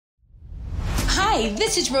Hi,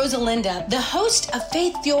 this is Rosalinda, the host of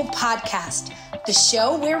Faith Fuel Podcast, the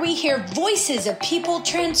show where we hear voices of people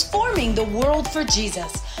transforming the world for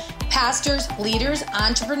Jesus. Pastors, leaders,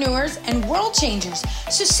 entrepreneurs, and world changers.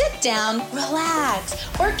 So sit down, relax,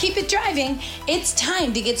 or keep it driving. It's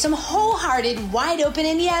time to get some wholehearted, wide open,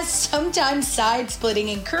 and yes, sometimes side-splitting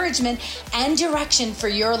encouragement and direction for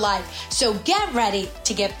your life. So get ready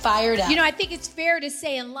to get fired up. You know, I think it's fair to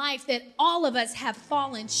say in life that all of us have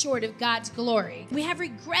fallen short of God's glory. We have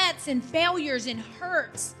regrets and failures and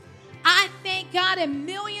hurts. I thank God a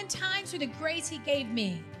million times for the grace He gave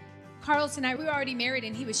me. Carlos and I, we were already married,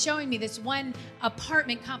 and he was showing me this one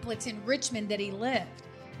apartment complex in Richmond that he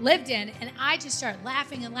lived in, and I just started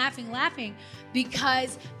laughing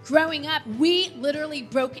because growing up, we literally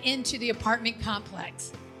broke into the apartment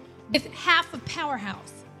complex with half a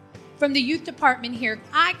powerhouse. From the youth department here,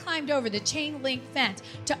 I climbed over the chain link fence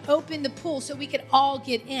to open the pool so we could all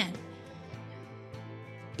get in.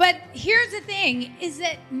 But here's the thing, is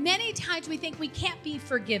that many times we think we can't be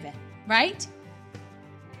forgiven, right?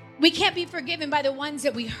 We can't be forgiven by the ones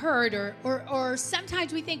that we hurt, or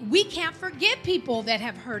sometimes we think we can't forgive people that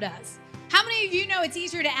have hurt us. How many of you know it's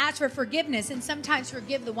easier to ask for forgiveness and sometimes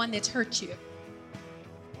forgive the one that's hurt you?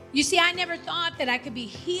 You see, I never thought that I could be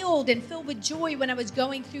healed and filled with joy when I was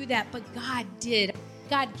going through that, but God did.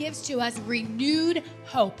 God gives to us renewed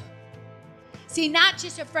hope. See, not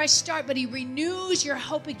just a fresh start, but He renews your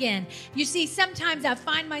hope again. You see, sometimes I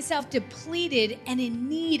find myself depleted and in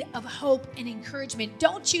need of hope and encouragement.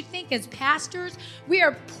 Don't you think as pastors, we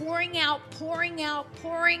are pouring out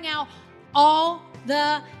all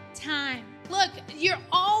the time? Look, you're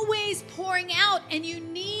always pouring out and you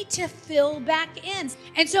need to fill back in.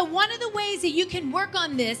 And so one of the ways that you can work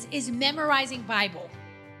on this is memorizing Bible.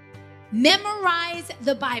 Memorize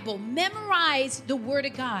the Bible. Memorize the Word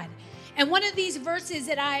of God. And one of these verses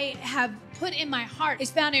that I have put in my heart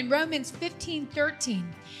is found in Romans 15:13.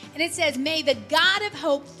 And it says, "May the God of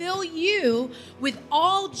hope fill you with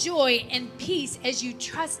all joy and peace as you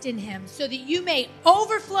trust in Him, so that you may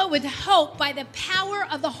overflow with hope by the power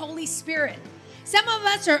of the Holy Spirit." Some of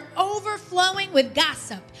us are overflowing with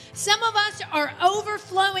gossip. Some of us are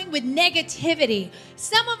overflowing with negativity.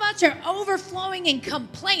 Some of us are overflowing and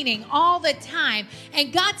complaining all the time.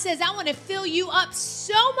 And God says, I want to fill you up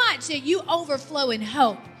so much that you overflow in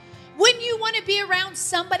hope. Wouldn't you want to be around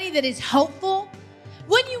somebody that is hopeful?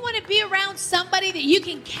 Wouldn't you want to be around somebody that you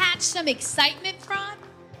can catch some excitement from?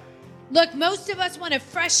 Look, most of us want a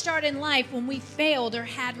fresh start in life when we failed or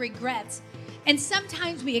had regrets. And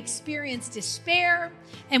sometimes we experience despair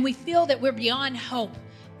and we feel that we're beyond hope.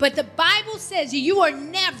 But the Bible says you are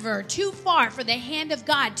never too far for the hand of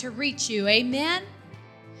God to reach you. Amen?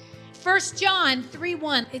 1 John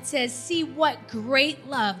 3:1, it says, "See what great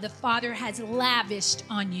love the Father has lavished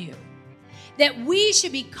on you, that we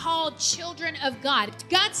should be called children of God."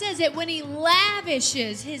 God says that when He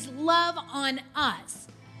lavishes His love on us,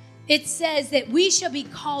 it says that we shall be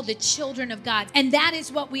called the children of God. And that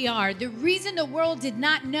is what we are. The reason the world did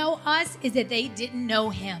not know us is that they didn't know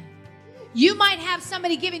Him. You might have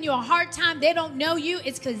somebody giving you a hard time. They don't know you.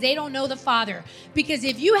 It's because they don't know the Father. Because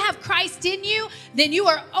if you have Christ in you, then you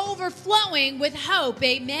are overflowing with hope.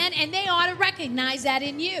 Amen. And they ought to recognize that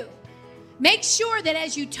in you. Make sure that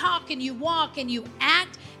as you talk and you walk and you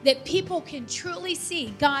act, that people can truly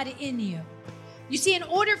see God in you. You see, in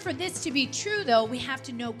order for this to be true, though, we have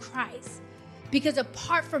to know Christ. Because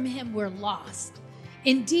apart from Him, we're lost.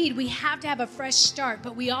 Indeed, we have to have a fresh start,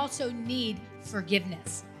 but we also need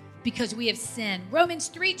forgiveness because we have sinned. Romans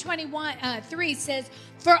 3 says,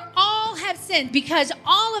 "For all have sinned," because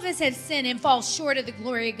all of us have sinned and fall short of the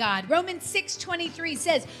glory of God. Romans 6:23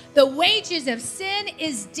 says, "The wages of sin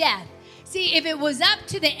is death." See, if it was up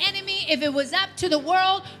to the enemy, if it was up to the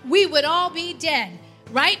world, we would all be dead.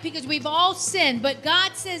 Right? Because we've all sinned. But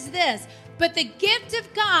God says this, "But the gift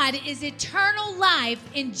of God is eternal life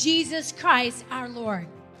in Jesus Christ our Lord."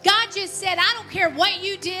 God just said, I don't care what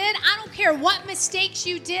you did. I don't care what mistakes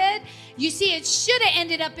you did. You see, it should have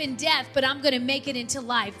ended up in death, but I'm going to make it into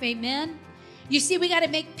life. Amen? You see, we got to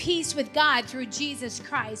make peace with God through Jesus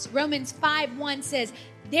Christ. Romans 5:1 says,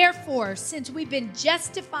 "Therefore, since we've been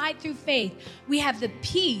justified through faith, we have the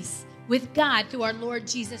peace with God through our Lord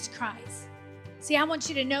Jesus Christ." See, I want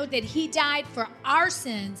you to know that He died for our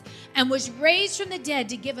sins and was raised from the dead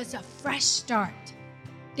to give us a fresh start.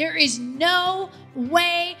 There is no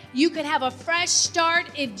way you could have a fresh start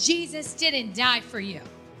if Jesus didn't die for you.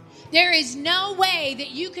 There is no way that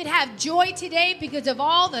you could have joy today because of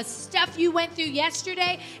all the stuff you went through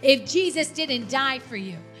yesterday if Jesus didn't die for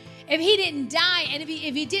you. If He didn't die and if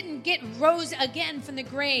he didn't get rose again from the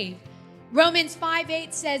grave, Romans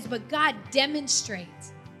 5:8 says, but God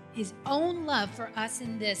demonstrates his own love for us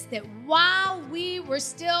in this, that while we were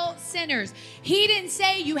still sinners, he didn't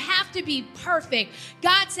say you have to be perfect.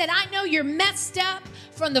 God said, I know you're messed up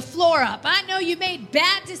from the floor up. I know you made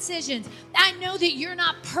bad decisions. I know that you're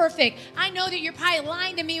not perfect. I know that you're probably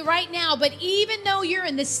lying to me right now, but even though you're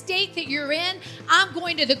in the state that you're in, I'm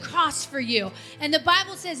going to the cross for you. And the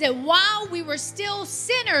Bible says that while we were still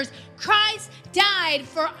sinners, Christ died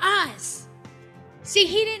for us. See,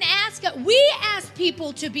 he didn't ask us. We ask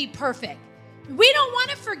people to be perfect. We don't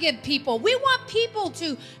want to forgive people. We want people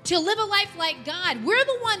to live a life like God. We're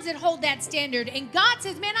the ones that hold that standard. And God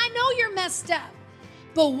says, man, I know you're messed up.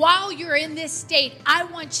 But while you're in this state, I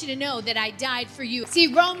want you to know that I died for you.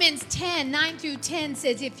 See, Romans 10:9-10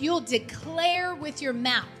 says, if you'll declare with your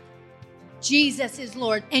mouth, Jesus is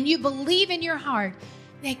Lord, and you believe in your heart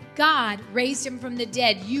that God raised him from the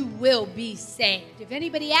dead, you will be saved. If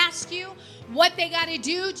anybody asks you what they got to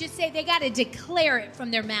do, just say they got to declare it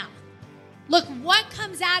from their mouth. Look, what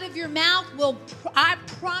comes out of your mouth I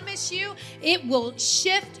promise you, it will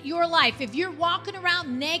shift your life. If you're walking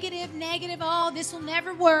around negative, oh, this will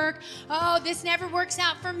never work. Oh, this never works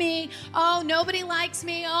out for me. Oh, nobody likes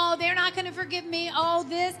me. Oh, they're not going to forgive me. Oh,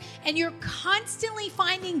 this. And you're constantly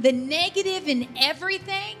finding the negative in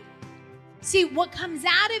everything. See, what comes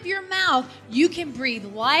out of your mouth, you can breathe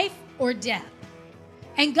life or death.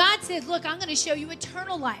 And God says, look, I'm going to show you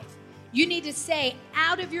eternal life. You need to say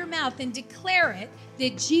out of your mouth and declare it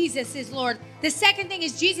that Jesus is Lord. The second thing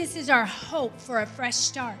is Jesus is our hope for a fresh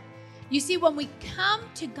start. You see, when we come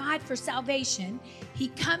to God for salvation, he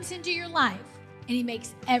comes into your life and he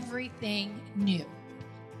makes everything new.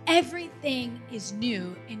 Everything is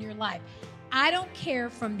new in your life. I don't care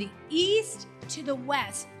from the east to the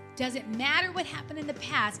west. Doesn't matter what happened in the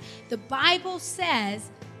past. The Bible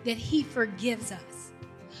says that he forgives us.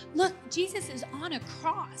 Look, Jesus is on a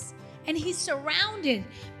cross and he's surrounded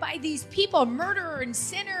by these people, murderer and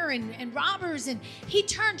sinner and robbers. And he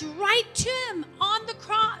turns right to him on the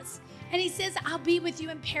cross. And he says, I'll be with you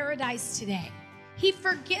in paradise today. He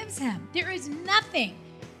forgives him. There is nothing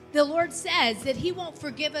the Lord says that he won't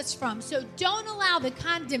forgive us from. So don't allow the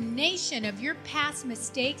condemnation of your past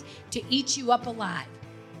mistakes to eat you up alive.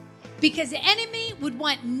 Because the enemy would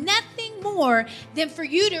want nothing more than for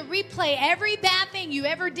you to replay every bad thing you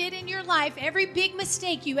ever did in your life, every big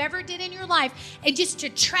mistake you ever did in your life, and just to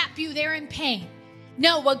trap you there in pain.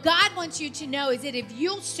 No, what God wants you to know is that if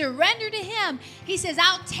you'll surrender to him, he says,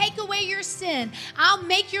 I'll take away your sin. I'll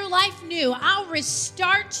make your life new. I'll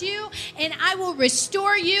restart you and I will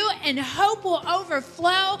restore you, and hope will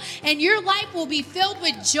overflow and your life will be filled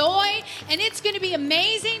with joy, and it's going to be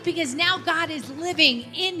amazing because now God is living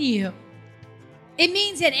in you. It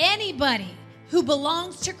means that anybody who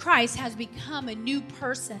belongs to Christ has become a new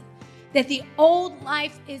person, that the old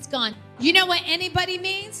life is gone. You know what anybody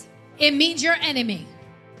means? It means your enemy.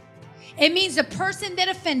 It means the person that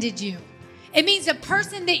offended you. It means a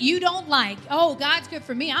person that you don't like. Oh, God's good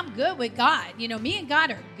for me. I'm good with God. You know, me and God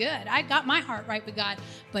are good. I got my heart right with God.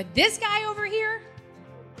 But this guy over here,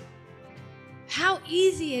 how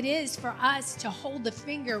easy it is for us to hold the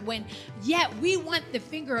finger when yet we want the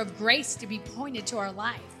finger of grace to be pointed to our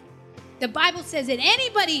life. The Bible says that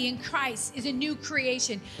anybody in Christ is a new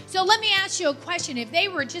creation. So let me ask you a question. If they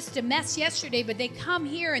were just a mess yesterday, but they come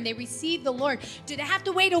here and they receive the Lord, do they have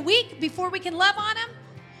to wait a week before we can love on them?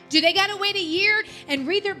 Do they got to wait a year and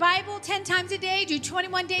read their Bible 10 times a day, do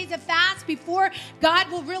 21 days of fast before God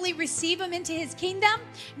will really receive them into his kingdom?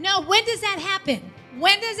 No, when does that happen?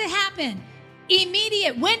 When does it happen?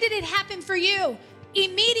 Immediate. When did it happen for you?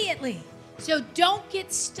 Immediately. So don't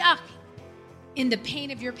get stuck in the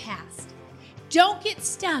pain of your past. Don't get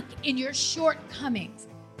stuck in your shortcomings.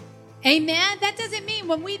 Amen. That doesn't mean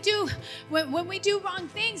when we do wrong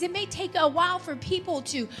things, it may take a while for people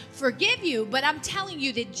to forgive you, but I'm telling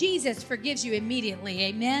you that Jesus forgives you immediately.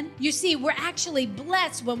 Amen. You see, we're actually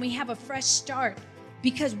blessed when we have a fresh start,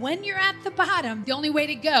 because when you're at the bottom, the only way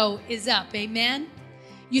to go is up. Amen.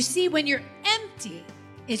 You see, when you're empty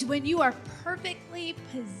is when you are perfectly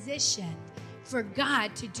positioned for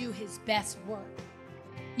God to do his best work.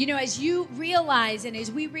 You know, as you realize and as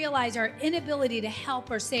we realize our inability to help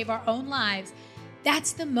or save our own lives,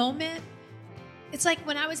 that's the moment. It's like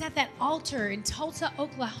when I was at that altar in Tulsa,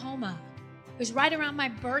 Oklahoma. It was right around my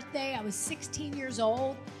birthday. I was 16 years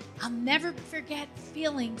old. I'll never forget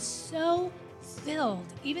feeling so filled.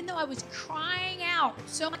 Even though I was crying out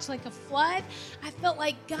so much like a flood, I felt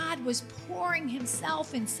like God was pouring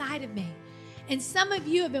himself inside of me. And some of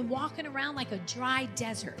you have been walking around like a dry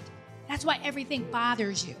desert. That's why everything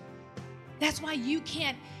bothers you. That's why you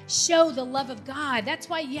can't show the love of God. That's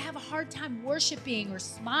why you have a hard time worshiping or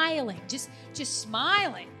smiling, just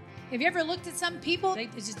smiling. Have you ever looked at some people? They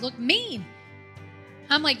just look mean.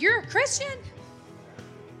 I'm like, you're a Christian?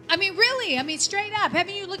 I mean, really? I mean, straight up.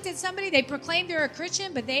 Haven't you looked at somebody? They proclaim they're a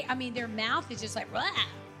Christian, but their mouth is just like, blah.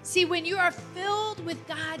 See, when you are filled with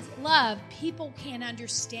God's love, people can't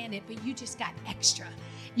understand it, but you just got extra.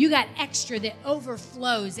 You got extra that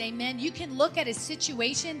overflows, amen? You can look at a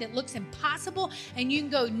situation that looks impossible, and you can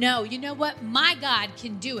go, no, you know what? My God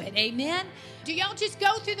can do it, amen? Do y'all just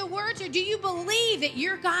go through the words, or do you believe that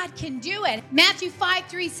your God can do it? Matthew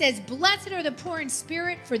 5:3 says, blessed are the poor in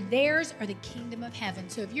spirit, for theirs are the kingdom of heaven.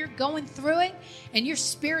 So if you're going through it, and your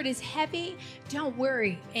spirit is heavy, don't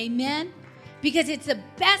worry, amen? Because it's the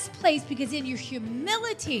best place, because in your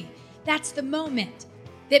humility, that's the moment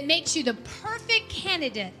that makes you the perfect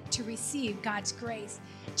candidate to receive God's grace.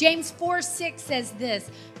 James 4:6 says this,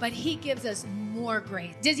 but he gives us more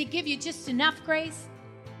grace. Does he give you just enough grace?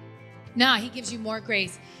 No, he gives you more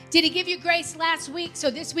grace. Did he give you grace last week, so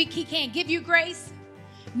this week he can't give you grace?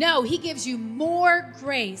 No, he gives you more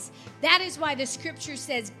grace. That is why the scripture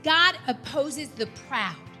says God opposes the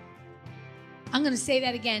proud. I'm going to say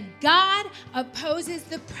that again. God opposes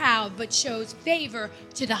the proud, but shows favor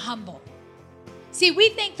to the humble. See, we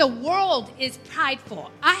think the world is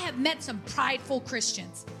prideful. I have met some prideful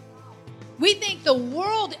Christians. We think the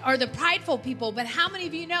world are the prideful people, but how many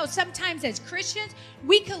of you know sometimes as Christians,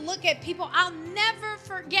 we can look at people. I'll never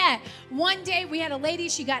forget. One day we had a lady,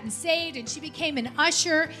 she gotten saved, and she became an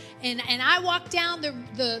usher, and I walked down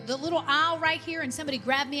the little aisle right here, and somebody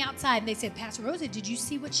grabbed me outside, and they said, Pastor Rosa, did you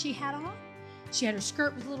see what she had on? She had her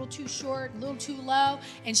skirt was a little too short, a little too low,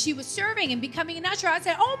 and she was serving and becoming an usher. I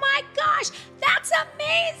said, oh my gosh, that's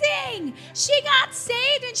amazing. She got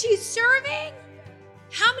saved and she's serving.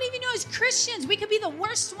 How many of you know as Christians, we could be the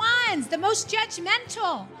worst ones, the most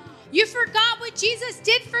judgmental. You forgot what Jesus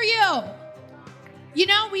did for you. You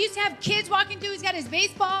know, we used to have kids walking through, he's got his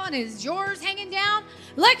baseball and his drawers hanging down.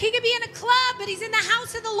 Look, he could be in a club, but he's in the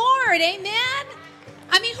house of the Lord, amen?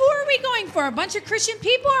 I mean, who are we going for? A bunch of Christian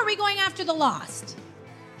people, or are we going after the lost?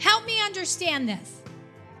 Help me understand this.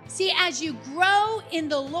 See, as you grow in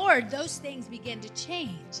the Lord, those things begin to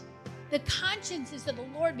change. The consciences of the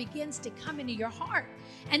Lord begins to come into your heart.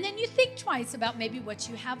 And then you think twice about maybe what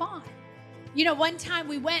you have on. You know, one time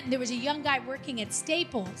we went and there was a young guy working at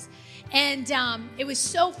Staples. And it was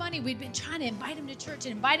so funny. We'd been trying to invite him to church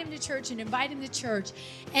and invite him to church and invite him to church.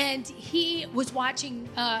 And he was watching,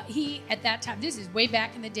 at that time, this is way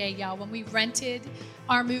back in the day, y'all, when we rented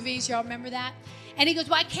our movies. Y'all remember that? And he goes,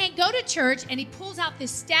 well, I can't go to church. And he pulls out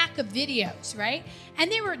this stack of videos, right?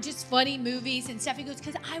 And they were just funny movies and stuff. He goes,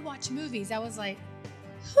 because I watch movies. I was like,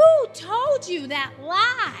 who told you that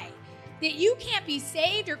lie? That you can't be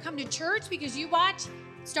saved or come to church because you watch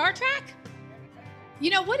Star Trek? You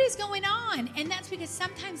know, what is going on? And that's because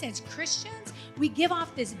sometimes as Christians, we give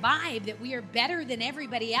off this vibe that we are better than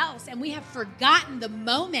everybody else. And we have forgotten the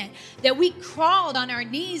moment that we crawled on our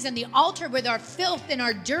knees on the altar with our filth and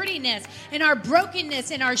our dirtiness and our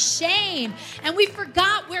brokenness and our shame. And we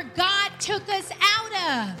forgot where God took us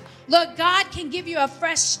out of. Look, God can give you a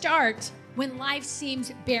fresh start when life seems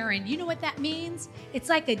barren. You know what that means? It's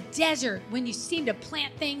like a desert when you seem to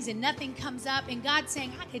plant things and nothing comes up. And God's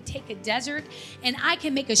saying, I could take a desert and I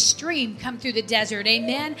can make a stream come through the desert.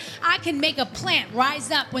 Amen. I can make a plant rise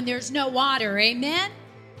up when there's no water. Amen.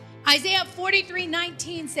 Isaiah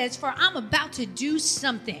 43:19 says, for I'm about to do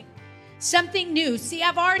something new. See,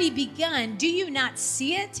 I've already begun. Do you not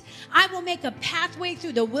see it? I will make a pathway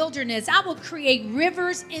through the wilderness. I will create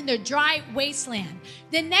rivers in the dry wasteland.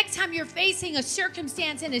 The next time you're facing a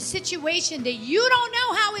circumstance and a situation that you don't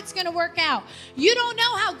know how it's going to work out, you don't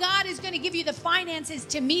know how God is going to give you the finances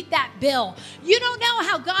to meet that bill. You don't know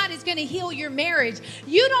how God is going to heal your marriage.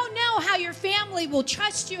 You don't know how your family will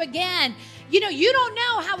trust you again. You know, you don't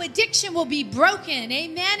know how addiction will be broken.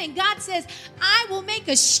 Amen. And God says, I will make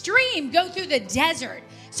a stream go through the desert.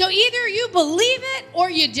 So either you believe it or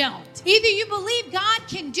you don't. Either you believe God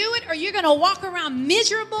can do it or you're going to walk around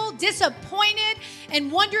miserable, disappointed,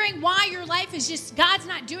 and wondering why your life is just, God's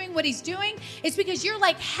not doing what he's doing. It's because you're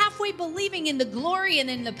like halfway believing in the glory and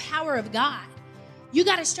in the power of God. You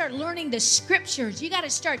got to start learning the scriptures. You got to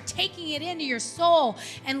start taking it into your soul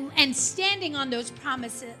and standing on those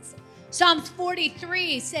promises. Psalms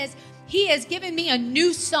 43 says, he has given me a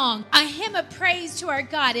new song, a hymn of praise to our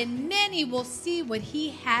God, and many will see what he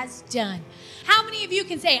has done. How many of you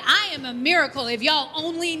can say, I am a miracle if y'all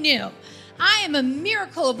only knew? I am a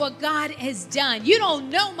miracle of what God has done. You don't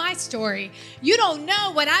know my story. You don't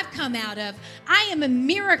know what I've come out of. I am a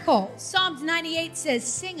miracle. Psalms 98 says,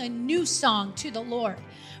 sing a new song to the Lord,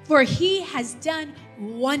 for he has done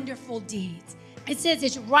wonderful deeds. It says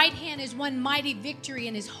his right hand has won mighty victory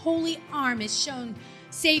and his holy arm has shown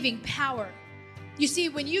saving power. You see,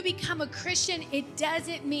 when you become a Christian, it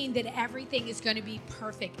doesn't mean that everything is going to be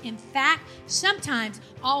perfect. In fact, sometimes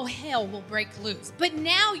all hell will break loose. But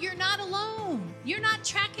now you're not alone. You're not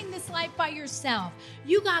tracking this life by yourself.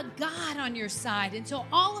 You got God on your side. And so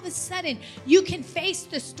all of a sudden, you can face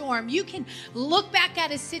the storm. You can look back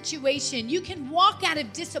at a situation. You can walk out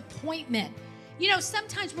of disappointment. You know,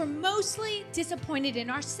 sometimes we're mostly disappointed in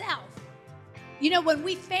ourselves. You know, when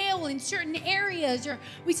we fail in certain areas, or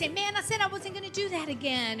we say, man, I said I wasn't going to do that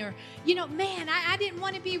again. Or, you know, man, I didn't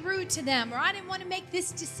want to be rude to them. Or I didn't want to make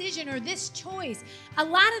this decision or this choice. A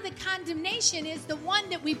lot of the condemnation is the one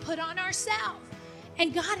that we put on ourselves.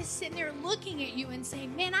 And God is sitting there looking at you and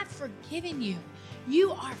saying, man, I've forgiven you.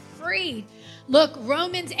 You are free. Look,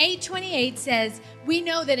 Romans 8:28 says, we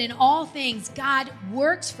know that in all things, God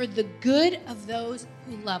works for the good of those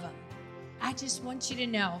who love him. I just want you to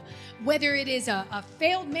know, whether it is a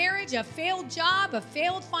failed marriage, a failed job, a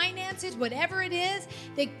failed finances, whatever it is,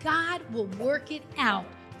 that God will work it out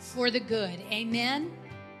for the good. Amen?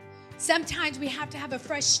 Sometimes we have to have a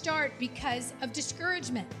fresh start because of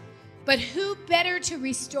discouragement. But who better to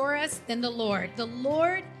restore us than the Lord? The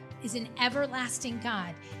Lord is an everlasting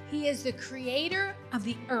God. He is the creator of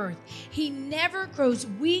the earth. He never grows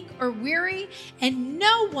weak or weary, and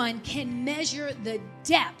no one can measure the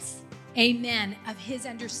depths, amen, of his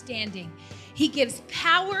understanding. He gives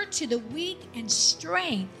power to the weak and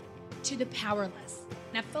strength to the powerless.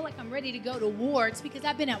 And I feel like I'm ready to go to war. It's because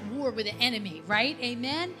I've been at war with the enemy, right?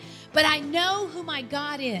 Amen? But I know who my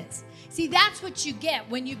God is. See, that's what you get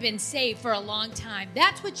when you've been saved for a long time.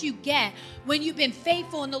 That's what you get when you've been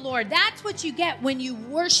faithful in the Lord. That's what you get when you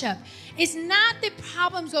worship. It's not that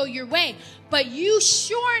problems go your way, but you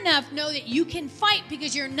sure enough know that you can fight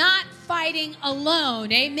because you're not fighting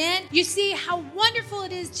alone. Amen? You see how wonderful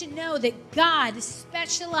it is to know that God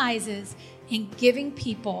specializes in giving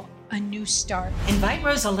people a new start. Invite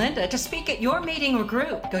Rosalinda to speak at your meeting or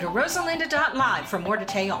group. Go to rosalinda.live for more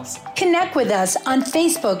details. Connect with us on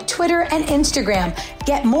Facebook, Twitter, and Instagram.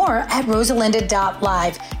 Get more at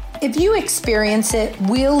rosalinda.live. If you experience it,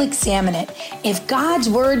 we'll examine it. If God's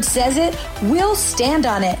word says it, we'll stand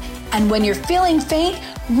on it. And when you're feeling faint,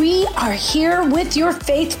 we are here with your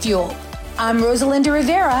faith fuel. I'm Rosalinda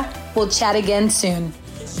Rivera. We'll chat again soon.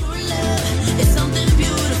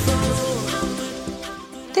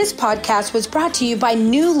 This podcast was brought to you by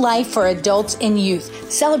New Life for Adults and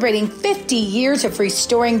Youth, celebrating 50 years of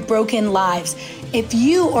restoring broken lives. If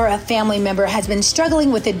you or a family member has been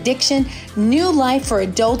struggling with addiction, New Life for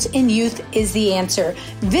Adults and Youth is the answer.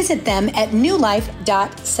 Visit them at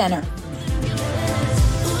newlife.center.